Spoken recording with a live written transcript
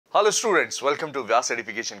Hello students, welcome to Vyas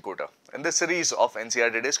Education Kota. In this series of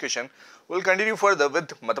NCERT discussion, we'll continue further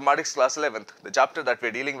with Mathematics class 11th. The chapter that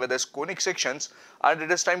we're dealing with is conic sections, and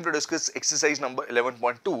it is time to discuss exercise number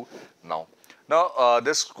 11.2 now.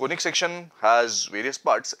 This conic section has various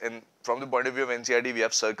parts. From the point of view of NCERT, we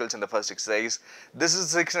have circles in the first exercise. This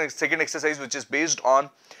is the second exercise, which is based on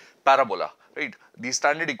parabola, right? The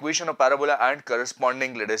standard equation of parabola and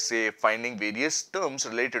corresponding, let us say, finding various terms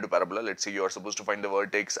related to parabola. Let's say you are supposed to find the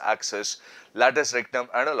vertex, axis, latus, rectum,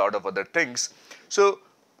 and a lot of other things. So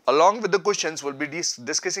along with the questions, we'll be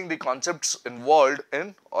discussing the concepts involved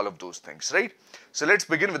in all of those things, right? So let's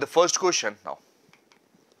begin with the first question now.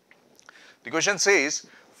 The question says,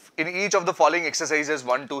 in each of the following exercises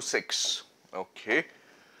 1 to 6, okay,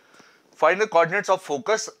 find the coordinates of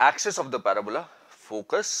focus, axis of the parabola.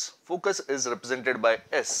 Focus is represented by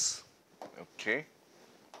S, okay.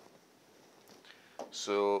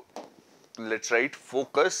 So let's write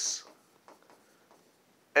focus,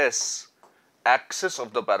 S, axis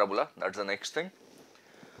of the parabola, that's the next thing.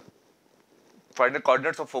 Find the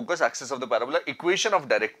coordinates of focus, axis of the parabola, equation of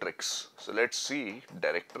directrix. So let's see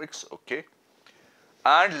directrix, okay.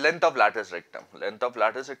 And length of latus rectum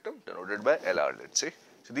denoted by LR, let's say.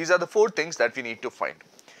 So these are the four things that we need to find.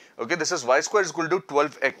 Okay, this is y square is equal to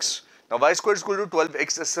 12x. Now y square is equal to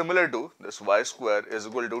 12x is similar to this, y square is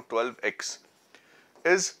equal to 12x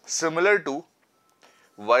is similar to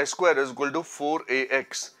y square is equal to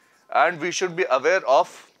 4ax, and we should be aware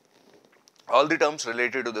of all the terms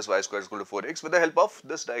related to this y square is equal to 4x with the help of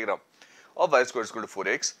this diagram of y square is equal to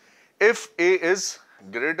 4x. If a is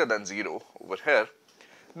greater than 0 over here,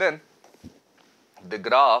 then the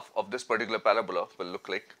graph of this particular parabola will look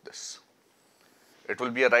like this. It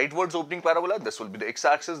will be a rightwards opening parabola. This will be the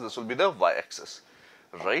x-axis, this will be the y-axis,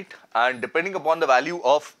 right? And depending upon the value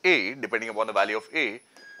of a,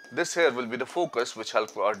 this here will be the focus, which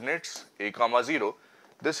has coordinates a comma 0.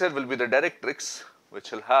 This here will be the directrix,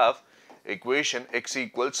 which will have equation x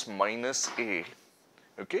equals minus a.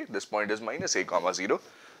 Okay, this point is minus a comma 0.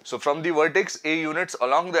 So from the vertex a units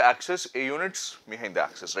along the axis, a units behind the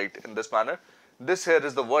axis, right? In this manner, this here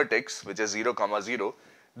is the vertex, which is 0 comma 0.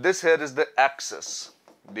 This here is the axis.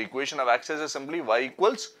 The equation of axis is simply y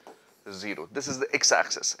equals 0. This is the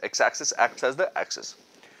x-axis. X-axis acts as the axis.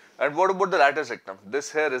 And what about the latus rectum? This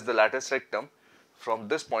here is the latus rectum from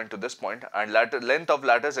this point to this point, and length of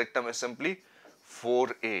latus rectum is simply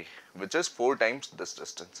 4a, which is 4 times this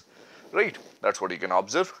distance, right? That's what you can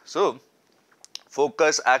observe. So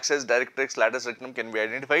focus, axis, directrix, latus rectum can be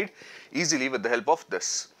identified easily with the help of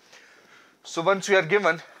this. So once you are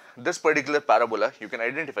given this particular parabola, you can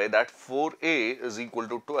identify that 4a is equal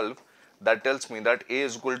to 12. That tells me that a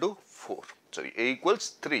is equal to 4. Sorry, a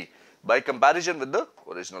equals 3 by comparison with the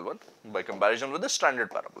original one, by comparison with the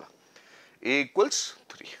standard parabola. A equals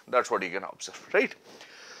 3. That's what you can observe, right?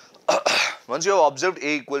 Once you have observed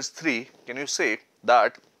a equals 3, can you see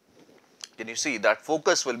that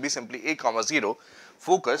focus will be simply a comma 0.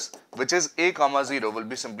 Focus, which is a comma 0, will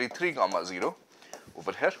be simply 3 comma 0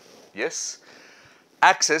 over here. Yes.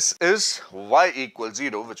 Axis is y equals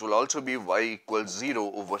 0, which will also be y equals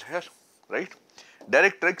 0 over here, right?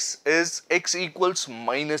 Directrix is x equals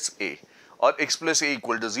minus a, or x plus a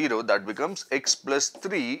equal to 0. That becomes x plus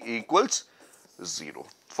 3 equals 0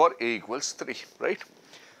 for a equals 3, right?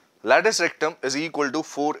 Latus rectum is equal to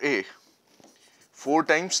 4a, 4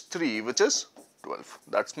 times 3, which is 12.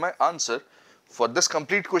 That's my answer for this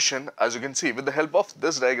complete question, as you can see with the help of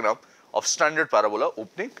this diagram of standard parabola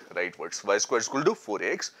opening rightwards. Y square is equal to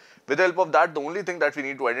 4ax. With the help of that, the only thing that we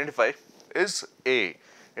need to identify is a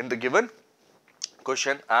in the given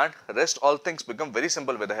question, and rest all things become very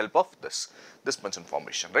simple with the help of this much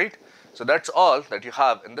information, right? So that's all that you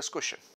have in this question.